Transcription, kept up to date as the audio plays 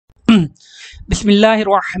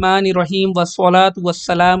बिस्मिल्लाहिर्रहमानिर्रहीम वस्सलातु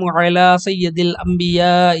वस्सलामु अला सय्यदिल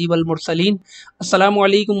अंबिया वल मुरसलीन। अस्सलामु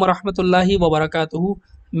अलैकुम वरहमतुल्लाहि वबरकातुहू।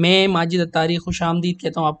 मैं माजिद अत्तारी खुशामदीद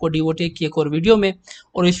कहता हूँ आपको डीवोटेक की एक और वीडियो में।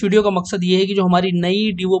 और इस वीडियो का मकसद ये है कि जो हमारी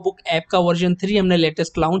नई डीवोबुक ऐप का वर्जन 3 हमने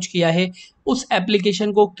लेटेस्ट लॉन्च किया है, उस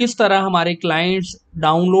एप्लीकेशन को किस तरह हमारे क्लाइंट्स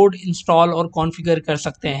डाउनलोड, इंस्टॉल और कॉन्फ़िगर कर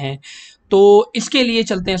सकते हैं। तो इसके लिए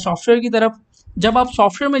चलते हैं सॉफ्टवेयर की तरफ। जब आप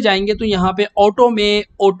सॉफ्टवेयर में जाएंगे तो यहाँ पे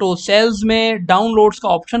ऑटो सेल्स में डाउनलोड्स का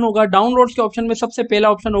ऑप्शन होगा। डाउनलोड्स के ऑप्शन में सबसे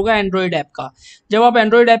पहला ऑप्शन होगा एंड्रॉयड ऐप का। जब आप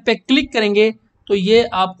एंड्रॉयड ऐप पे क्लिक करेंगे तो ये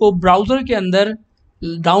आपको ब्राउज़र के अंदर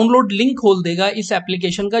डाउनलोड लिंक खोल देगा इस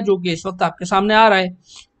एप्लीकेशन का, जो कि इस वक्त आपके सामने आ रहा है।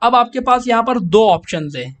 अब आपके पास यहाँ पर दो ऑप्शन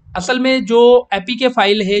है। असल में जो एपीके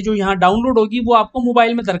फाइल है जो यहाँ डाउनलोड होगी वो आपको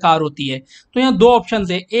मोबाइल में दरकार होती है। तो यहाँ दो ऑप्शन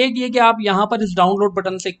है। एक ये कि आप यहाँ पर इस डाउनलोड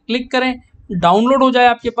बटन से क्लिक करें, डाउनलोड हो जाए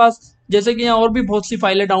आपके पास। जैसे कि यहाँ और भी बहुत सी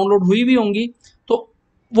फाइलें डाउनलोड हुई भी होंगी, तो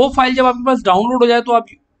वो फाइल जब आपके पास डाउनलोड हो जाए तो आप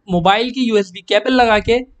मोबाइल की यूएसबी केबल लगा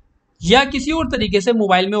के या किसी और तरीके से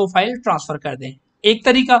मोबाइल में वो फाइल ट्रांसफर कर दें, एक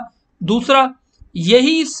तरीका। दूसरा,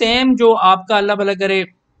 यही सेम जो आपका अल्लाह भला करे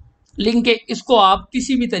लिंक है, इसको आप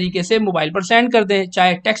किसी भी तरीके से मोबाइल पर सेंड कर दें,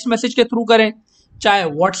 चाहे टेक्स्ट मैसेज के थ्रू करें, चाहे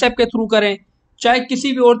व्हाट्सएप के थ्रू करें, चाहे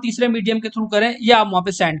किसी भी और तीसरे मीडियम के थ्रू करें, या आप वहाँ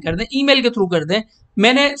पे सेंड कर दें, ईमेल के थ्रू कर दें।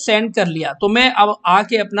 मैंने सेंड कर लिया तो मैं अब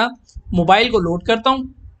आके अपना मोबाइल को लोड करता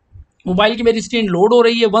हूँ। मोबाइल की मेरी स्क्रीन लोड हो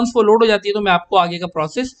रही है। वंस वो लोड हो जाती है तो मैं आपको आगे का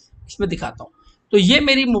प्रोसेस इसमें दिखाता हूँ। तो ये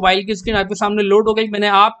मेरी मोबाइल की स्क्रीन आपके सामने लोड हो गई। मैंने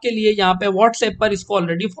आपके लिए यहाँ पे व्हाट्सएप पर इसको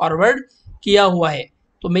ऑलरेडी फॉरवर्ड किया हुआ है।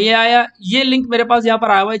 तो मैं ये आया, ये लिंक मेरे पास यहाँ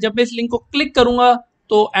पर आया हुआ है। जब मैं इस लिंक को क्लिक करूंगा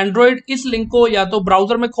तो एंड्रॉयड इस लिंक को या तो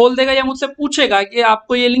ब्राउजर में खोल देगा या मुझसे पूछेगा कि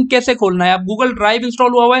आपको ये लिंक कैसे खोलना है। आप गूगल ड्राइव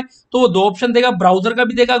इंस्टॉल हुआ है तो वो दो ऑप्शन देगा, ब्राउजर का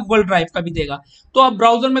भी देगा, गूगल ड्राइव का भी देगा। तो आप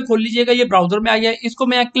ब्राउजर में खोल लीजिएगा। ये ब्राउजर में आ गया, इसको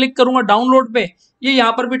मैं यहाँ क्लिक करूंगा डाउनलोड पे, ये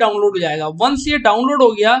यहाँ पर भी डाउनलोड हो जाएगा। वंस ये डाउनलोड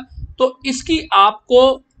हो गया तो इसकी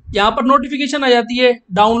आपको यहाँ पर नोटिफिकेशन आ जाती है,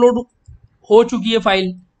 डाउनलोड हो चुकी है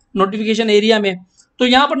फाइल नोटिफिकेशन एरिया में। तो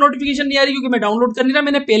यहाँ पर नोटिफिकेशन नहीं आ रही क्योंकि मैं डाउनलोड कर नहीं रहा,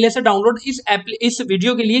 मैंने पहले से डाउनलोड इस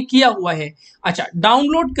वीडियो के लिए किया हुआ है। अच्छा,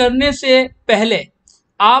 डाउनलोड करने से पहले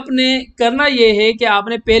आपने करना ये है कि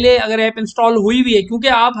आपने पहले, अगर ऐप इंस्टॉल हुई भी है, क्योंकि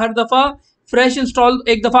आप हर दफ़ा फ्रेश इंस्टॉल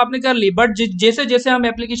एक दफ़ा आपने कर ली, बट जैसे जैसे हम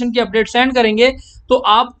एप्लीकेशन की अपडेट सेंड करेंगे तो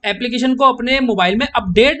आप एप्लीकेशन को अपने मोबाइल में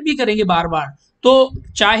अपडेट भी करेंगे बार बार। तो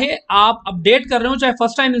चाहे आप अपडेट कर रहे हो, चाहे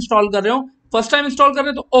फर्स्ट टाइम इंस्टॉल कर रहे हो, फर्स्ट टाइम इंस्टॉल कर रहे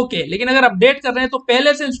हैं तो ओके, लेकिन अगर अपडेट कर रहे हैं तो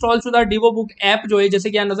पहले से इंस्टॉल शुदा डीवोबुक ऐप जो है, जैसे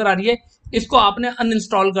कि यहाँ नजर आ रही है, इसको आपने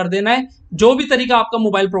अनइंस्टॉल कर देना है। जो भी तरीका आपका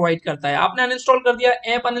मोबाइल प्रोवाइड करता है, आपने अनइंस्टॉल कर दिया,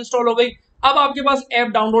 ऐप अनइंस्टॉल हो गई। अब आपके पास ऐप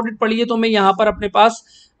डाउनलोडेड पड़ी है, तो मैं यहाँ पर अपने पास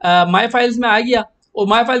माई फाइल्स में आ गया, और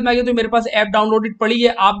माई फाइल्स में आ गया तो मेरे पास ऐप डाउनलोडेड पड़ी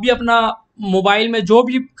है। आप भी अपना मोबाइल में जो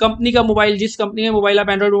भी कंपनी का मोबाइल, जिस कंपनी का मोबाइल आप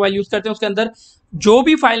एंड्रॉइड मोबाइल यूज करते हैं, उसके अंदर जो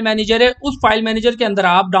भी फाइल मैनेजर है, उस फाइल मैनेजर के अंदर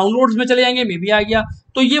आप डाउनलोड्स में चले जाएंगे। मैं भी आ गया,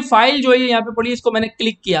 तो ये फाइल जो है यहाँ पे पड़ी है, इसको मैंने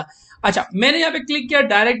क्लिक किया। अच्छा, मैंने यहाँ पे क्लिक किया,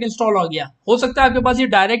 डायरेक्ट इंस्टॉल हो गया। हो सकता है आपके पास ये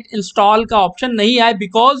डायरेक्ट इंस्टॉल का ऑप्शन नहीं आए,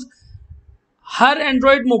 बिकॉज हर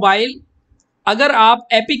एंड्रॉयड मोबाइल, अगर आप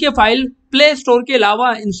एपीके फाइल प्ले स्टोर के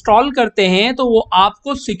अलावा इंस्टॉल करते हैं तो वो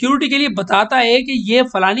आपको सिक्योरिटी के लिए बताता है कि ये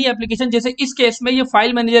फलानी एप्लीकेशन, जैसे इस केस में ये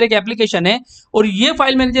फाइल मैनेजर एक एप्लीकेशन है और ये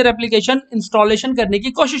फाइल मैनेजर एप्लीकेशन इंस्टॉलेशन करने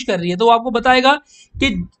की कोशिश कर रही है। तो वो आपको बताएगा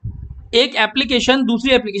कि एक एप्लीकेशन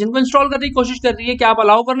दूसरी एप्लीकेशन को इंस्टॉल करने की कोशिश कर रही है, क्या आप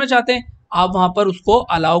अलाउ करना चाहते हैं? आप वहां पर उसको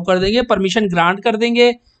अलाउ कर देंगे, परमिशन ग्रांट कर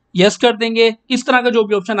देंगे, यस कर देंगे, इस तरह का जो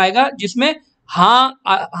भी ऑप्शन आएगा जिसमें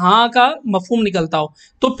हाँ का मफहूम निकलता हो,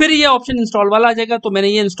 तो फिर ये ऑप्शन इंस्टॉल वाला आ जाएगा। तो मैंने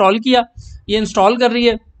ये इंस्टॉल किया, ये इंस्टॉल कर रही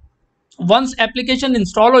है। वंस एप्लीकेशन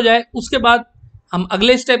इंस्टॉल हो जाए उसके बाद हम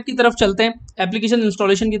अगले स्टेप की तरफ चलते हैं। एप्लीकेशन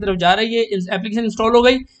इंस्टॉलेशन की तरफ जा रही है। एप्लीकेशन इंस्टॉल हो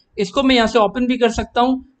गई, इसको मैं यहाँ से ओपन भी कर सकता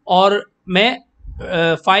हूँ और मैं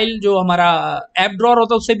फाइल जो हमारा ऐप ड्रॉअर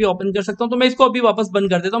होता है उससे भी ओपन कर सकता हूँ। तो मैं इसको अभी वापस बंद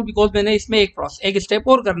कर देता हूँ, बिकॉज मैंने इसमें एक स्टेप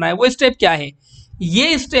और करना है। वो स्टेप क्या है?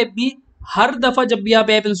 ये स्टेप भी हर दफा जब भी आप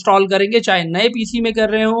ऐप इंस्टॉल करेंगे, चाहे नए पीसी में कर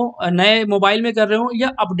रहे हो, नए मोबाइल में कर रहे हो या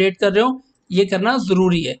अपडेट कर रहे हो, ये करना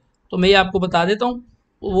जरूरी है। तो मैं ये आपको बता देता हूँ।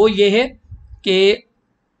 वो ये है कि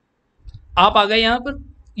आप आ गए यहाँ पर,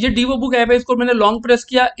 ये डीवोबुक ऐप है, इसको मैंने लॉन्ग प्रेस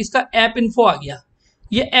किया, इसका ऐप इन्फो आ गया।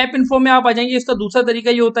 ये ऐप इन्फो में आप आ जाएंगे। इसका दूसरा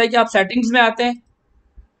तरीका ये होता है कि आप सेटिंग्स में आते हैं।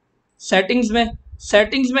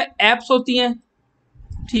 सेटिंग्स में एप्स होती हैं,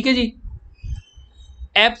 ठीक है जी,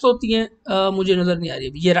 एप्स होती हैं। मुझे नजर नहीं आ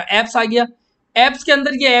रही, ये रहा, एप्स आ गया। एप्स के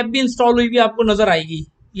अंदर ये ऐप भी इंस्टॉल हुई भी आपको नजर आएगी,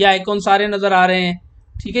 ये आइकॉन सारे नजर आ रहे हैं,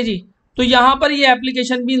 ठीक है जी। तो यहाँ पर ये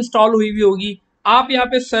एप्लीकेशन भी इंस्टॉल हुई भी होगी। आप यहाँ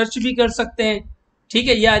पे सर्च भी कर सकते हैं, ठीक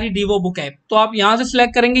है। ये आ रही डीवोबुक ऐप, तो आप यहाँ से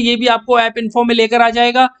सिलेक्ट करेंगे, ये भी आपको ऐप इन्फो में लेकर आ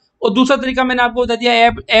जाएगा। और दूसरा तरीका मैंने आपको बता दिया,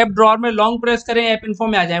 ऐप ड्रॉअर में लॉन्ग प्रेस करें, ऐप इन्फो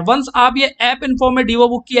में आ जाए। वंस आप ये ऐप इन्फो में,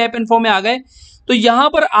 डीवोबुक की ऐप इन्फो में आ गए तो यहां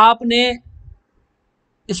पर आपने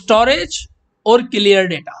स्टोरेज और क्लियर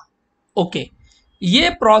डेटा, ओके, ये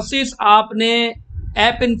प्रोसेस आपने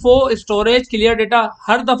app info, storage, clear data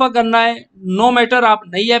हर दफा करना है। नो मैटर आप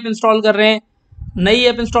नई ऐप इंस्टॉल कर रहे हैं, नई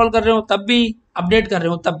ऐप इंस्टॉल कर रहे हो तब भी, अपडेट कर रहे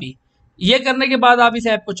हो तब भी। ये करने के बाद आप इस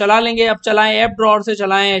ऐप को चला लेंगे। अब चलाएं, ऐप ड्रॉअर से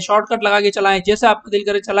चलाएं, शॉर्टकट लगा के चलाएं, जैसे आपको दिल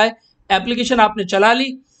करे चलाएं। एप्लीकेशन आपने चला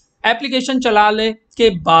ली। एप्लीकेशन चला ले के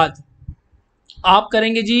बाद आप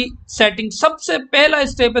करेंगे जी सेटिंग। सबसे पहला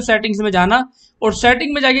स्टेप है सेटिंग्स में जाना, और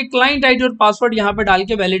सेटिंग में जाके क्लाइंट आईडी और पासवर्ड यहाँ पे डाल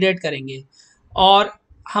के वैलिडेट करेंगे। और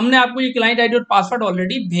हमने आपको ये क्लाइंट आईडी और पासवर्ड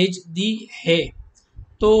ऑलरेडी भेज दी है।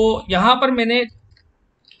 तो यहाँ पर मैंने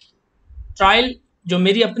ट्रायल जो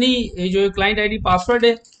मेरी अपनी जो क्लाइंट आईडी पासवर्ड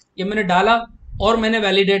है ये मैंने डाला और मैंने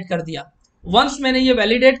वैलिडेट कर दिया। वंस मैंने ये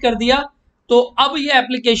वैलिडेट कर दिया तो अब ये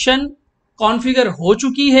एप्लीकेशन कॉन्फ़िगर हो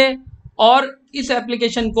चुकी है और इस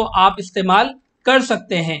एप्लीकेशन को आप इस्तेमाल कर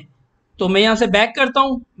सकते हैं। तो मैं यहाँ से बैक करता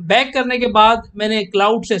हूँ। बैक करने के बाद मैंने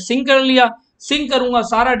क्लाउड से सिंक कर लिया। सिंक करूंगा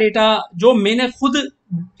सारा डेटा जो मैंने खुद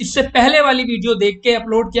इससे पहले वाली वीडियो देख के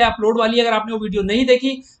अपलोड किया। अपलोड वाली अगर आपने वो वीडियो नहीं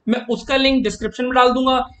देखी, मैं उसका लिंक डिस्क्रिप्शन में डाल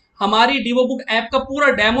दूंगा। हमारी DevoBook ऐप का पूरा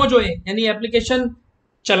डेमो जो है, यानी एप्लीकेशन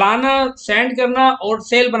चलाना, सेंड करना और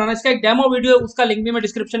सेल बनाना, इसका एक डेमो वीडियो है, उसका लिंक भी मैं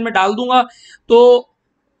डिस्क्रिप्शन में डाल दूंगा। तो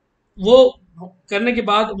वो करने के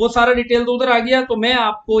बाद वो सारा डिटेल तो उधर आ गया। तो मैं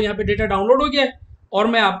आपको यहाँ पे डेटा डाउनलोड हो गया और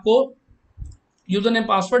मैं आपको यूजर नेम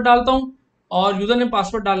पासवर्ड डालता हूँ। और यूजर नेम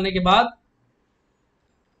पासवर्ड डालने के बाद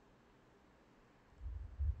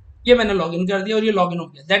ये मैंने लॉगिन कर दिया और ये लॉगिन हो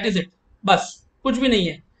गया। दैट इज इट, बस कुछ भी नहीं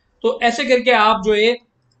है। तो ऐसे करके आप जो है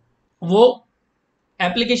वो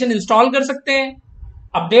एप्लीकेशन इंस्टॉल कर सकते हैं,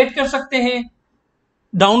 अपडेट कर सकते हैं,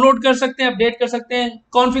 डाउनलोड कर सकते हैं, अपडेट कर सकते हैं,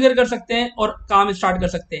 कॉन्फ़िगर कर सकते हैं और काम स्टार्ट कर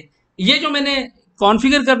सकते हैं। ये जो मैंने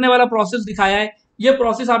कॉन्फ़िगर करने वाला प्रोसेस दिखाया है, ये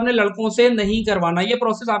प्रोसेस आपने लड़कों से नहीं करवाना, ये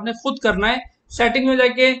प्रोसेस आपने खुद करना है। सेटिंग में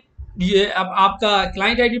जाके ये अब आपका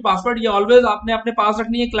क्लाइंट आईडी पासवर्ड ये ऑलवेज आपने अपने पास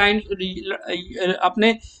रखनी है। क्लाइंट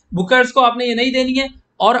अपने बुकर्स को आपने ये नहीं देनी है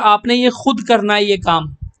और आपने ये खुद करना है। ये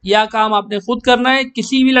काम आपने खुद करना है।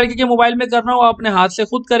 किसी भी लड़के के मोबाइल में करना हो अपने हाथ से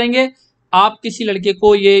खुद करेंगे। आप किसी लड़के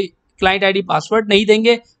को ये क्लाइंट आईडी पासवर्ड नहीं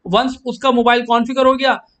देंगे। वंस उसका मोबाइल कॉन्फ़िगर हो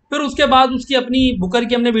गया, फिर उसके बाद उसकी अपनी बुकर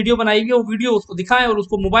की हमने वीडियो बनाई है, वो वीडियो उसको दिखाएं और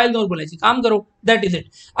उसको मोबाइल दो और बोले काम करो। That is it.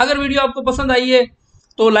 अगर वीडियो आपको पसंद आई है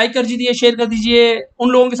तो लाइक कर दीजिए, शेयर कर दीजिए उन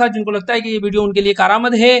लोगों के साथ जिनको लगता है कि ये वीडियो उनके लिए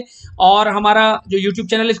कारआमद है। और हमारा जो यूट्यूब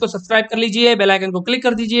चैनल है इसको सब्सक्राइब कर लीजिए, बेल आइकन को क्लिक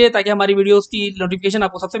कर दीजिए ताकि हमारी वीडियोस की नोटिफिकेशन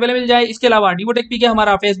आपको सबसे पहले मिल जाए। इसके अलावा DevoTech पी के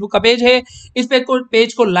हमारा फेसबुक का पेज है, इस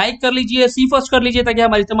पेज को लाइक कर लीजिए, सी फर्स्ट कर लीजिए ताकि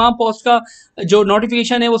हमारी तमाम पोस्ट का जो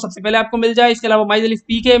नोटिफिकेशन है वो सबसे पहले आपको मिल जाए। इसके अलावा माइजलिफ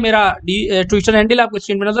पी के मेरा ट्विटर हैंडल आपको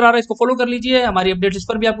स्क्रीन पर नजर आ रहा है, इसको फॉलो कर लीजिए, हमारी अपडेट्स इस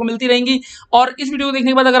पर भी आपको मिलती रहेंगी। और इस वीडियो को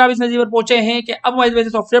देखने के बाद अगर आप इस नतीजे पर पहुंचे हैं कि अब वाइज वैसे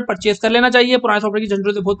सॉफ्टवेयर परचेज कर लेना चाहिए, पुराने सॉफ्टवेयर की झंझटों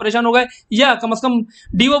से बहुत परेशान हो गए, या कम से कम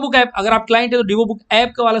DevoBook ऐप अगर आप क्लाइंट है तो DevoBook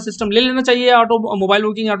ऐप का वाला सिस्टम ले लेना चाहिए, auto mobile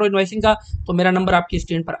booking, auto invoicing का, तो मेरा नंबर आपकी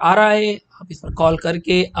स्क्रीन पर आ रहा है, आप इस पर कॉल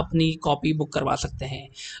करके अपनी कॉपी बुक करवा सकते हैं।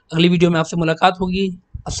 अगली वीडियो में आपसे मुलाकात होगी।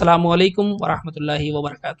 अस्सलामु अलैकुम वरहमतुल्लाहि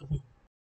वबरकातुहू।